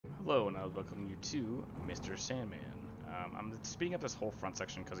Hello, and I welcome you to Mr. Sandman. I'm speeding up this whole front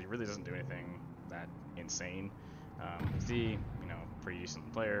section because he really doesn't do anything that insane. He's the, pretty decent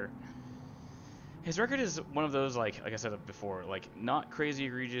player. His record is one of those, like I said before, like, not crazy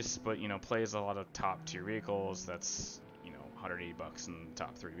egregious, but, plays a lot of top tier vehicles. That's, $180 in the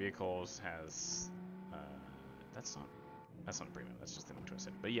top 3 vehicles. Has, that's not a premium, that's just the choice.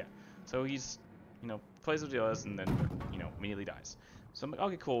 But yeah, so he's, plays what he does and then, immediately dies. So I'm like,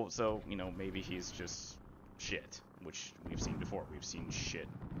 okay, cool. So, maybe he's just shit, which we've seen before. We've seen shit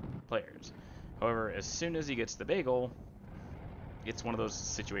players. However, as soon as he gets the bagel, it's one of those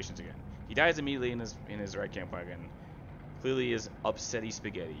situations again. He dies immediately in his red camp wagon. Clearly is upsetty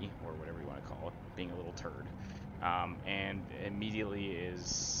spaghetti, or whatever you want to call it, being a little turd. And immediately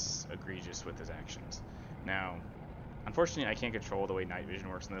is egregious with his actions. Now, unfortunately, I can't control the way night vision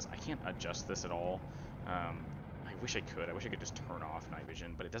works in this. I can't adjust this at all. I wish I could. I wish I could just turn off night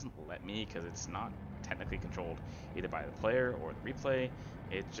vision, but it doesn't let me because it's not technically controlled either by the player or the replay.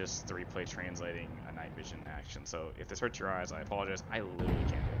 It's just the replay translating a night vision action. So if this hurts your eyes, I apologize. I literally can't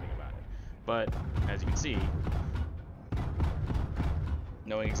do anything about it. But as you can see,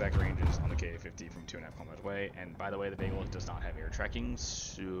 knowing exact ranges on the KA-50 from 2.5 kilometers away, and by the way, the bagel does not have air tracking,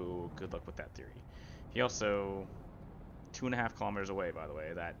 so good luck with that theory. He also 2.5 kilometers away, by the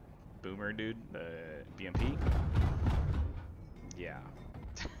way, that boomer dude, the BMP. Yeah.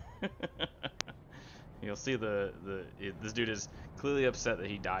 You'll see this dude is clearly upset that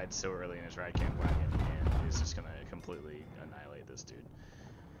he died so early in his ride camp wagon and is just gonna completely annihilate this dude.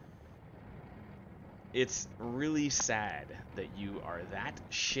 It's really sad that you are that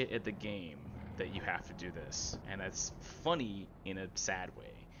shit at the game that you have to do this, and it's funny in a sad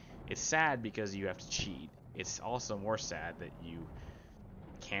way. It's sad because you have to cheat. It's also more sad that you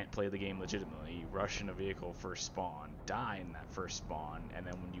can't play the game legitimately. You rush in a vehicle first spawn, die in that first spawn, and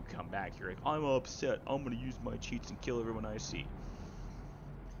then when you come back, you're like, I'm upset. I'm gonna use my cheats and kill everyone I see.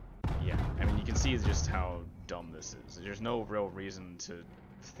 Yeah, I mean, you can see just how dumb this is. There's no real reason to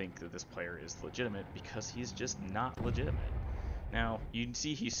think that this player is legitimate because he's just not legitimate. Now, you can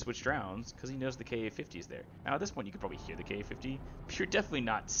see he switched rounds because he knows the KA-50 is there. Now, at this point, you could probably hear the KA-50, but you're definitely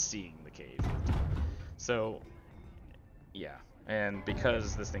not seeing the KA-50. So, yeah. And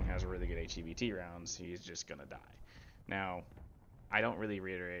because this thing has really good HEVT rounds, he's just gonna die. Now, I don't really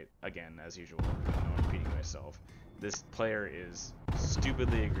reiterate, again, as usual, I'm repeating myself. This player is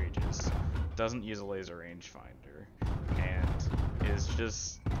stupidly egregious, doesn't use a laser rangefinder, and is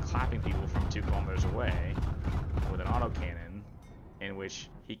just clapping people from 2 kilometers away with an autocannon in which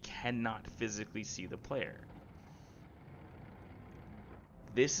he cannot physically see the player.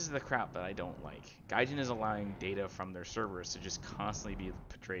 This is the crap that I don't like. Gaijin is allowing data from their servers to just constantly be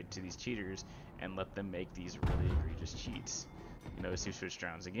portrayed to these cheaters and let them make these really egregious cheats. You notice he switched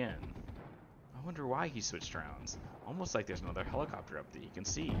rounds again. I wonder why he switched rounds. Almost like there's another helicopter up that you can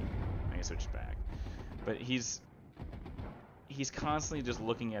see. I can switch back. But he's constantly just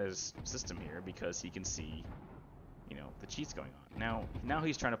looking at his system here because he can see, the cheats going on. Now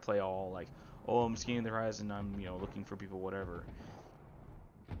he's trying to play all like, oh, I'm scanning the horizon, I'm, looking for people, whatever.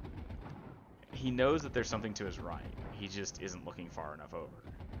 He knows that there's something to his right. He just isn't looking far enough over.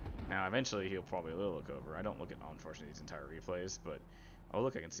 Now, eventually, he'll probably look over. I don't look at, unfortunately, these entire replays, but oh,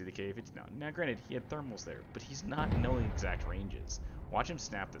 look, I can see the KA-50 now. Now, granted, he had thermals there, but he's not knowing exact ranges. Watch him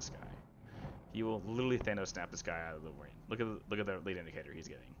snap this guy. He will literally Thanos snap this guy out of the range. Look at the lead indicator he's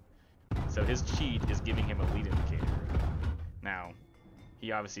getting. So his cheat is giving him a lead indicator. Now,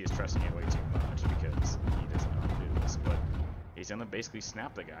 he obviously is trusting it way too much because he doesn't know how to do this, but he's gonna basically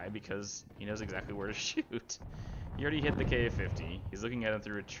snap the guy because he knows exactly where to shoot. He already hit the KA-50. He's looking at him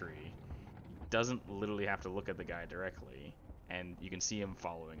through a tree. He doesn't literally have to look at the guy directly, and you can see him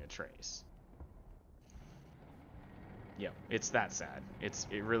following a trace. Yeah, it's that sad.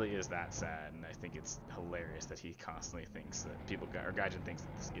 It really is that sad, and I think it's hilarious that he constantly thinks that Gaijin thinks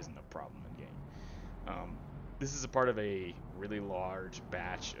that this isn't a problem in game. This is a part of a really large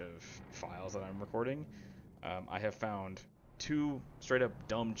batch of files that I'm recording. I have found 2 straight up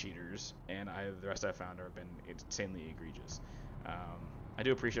dumb cheaters, and the rest I've found have been insanely egregious. I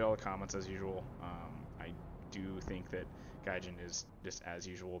do appreciate all the comments as usual. I do think that Gaijin is just as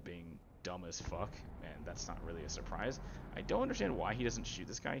usual being dumb as fuck, and that's not really a surprise. I don't understand why he doesn't shoot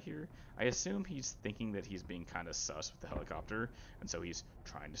this guy here. I assume he's thinking that he's being kind of sus with the helicopter, and so he's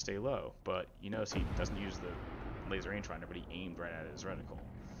trying to stay low. But you notice he doesn't use the laser rangefinder, but he aimed right at his reticle.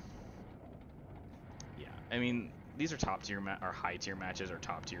 Yeah, I mean, these are top tier or high tier matches or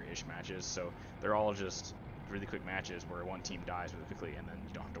top tier ish matches, so they're all just really quick matches where one team dies really quickly and then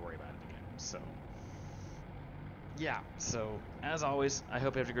you don't have to worry about it again. So yeah, so as always, I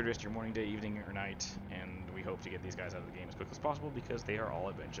hope you have a good rest of your morning, day, evening, or night, and we hope to get these guys out of the game as quick as possible because they are all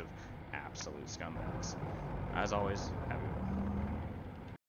a bunch of absolute scumbags. As always, have a good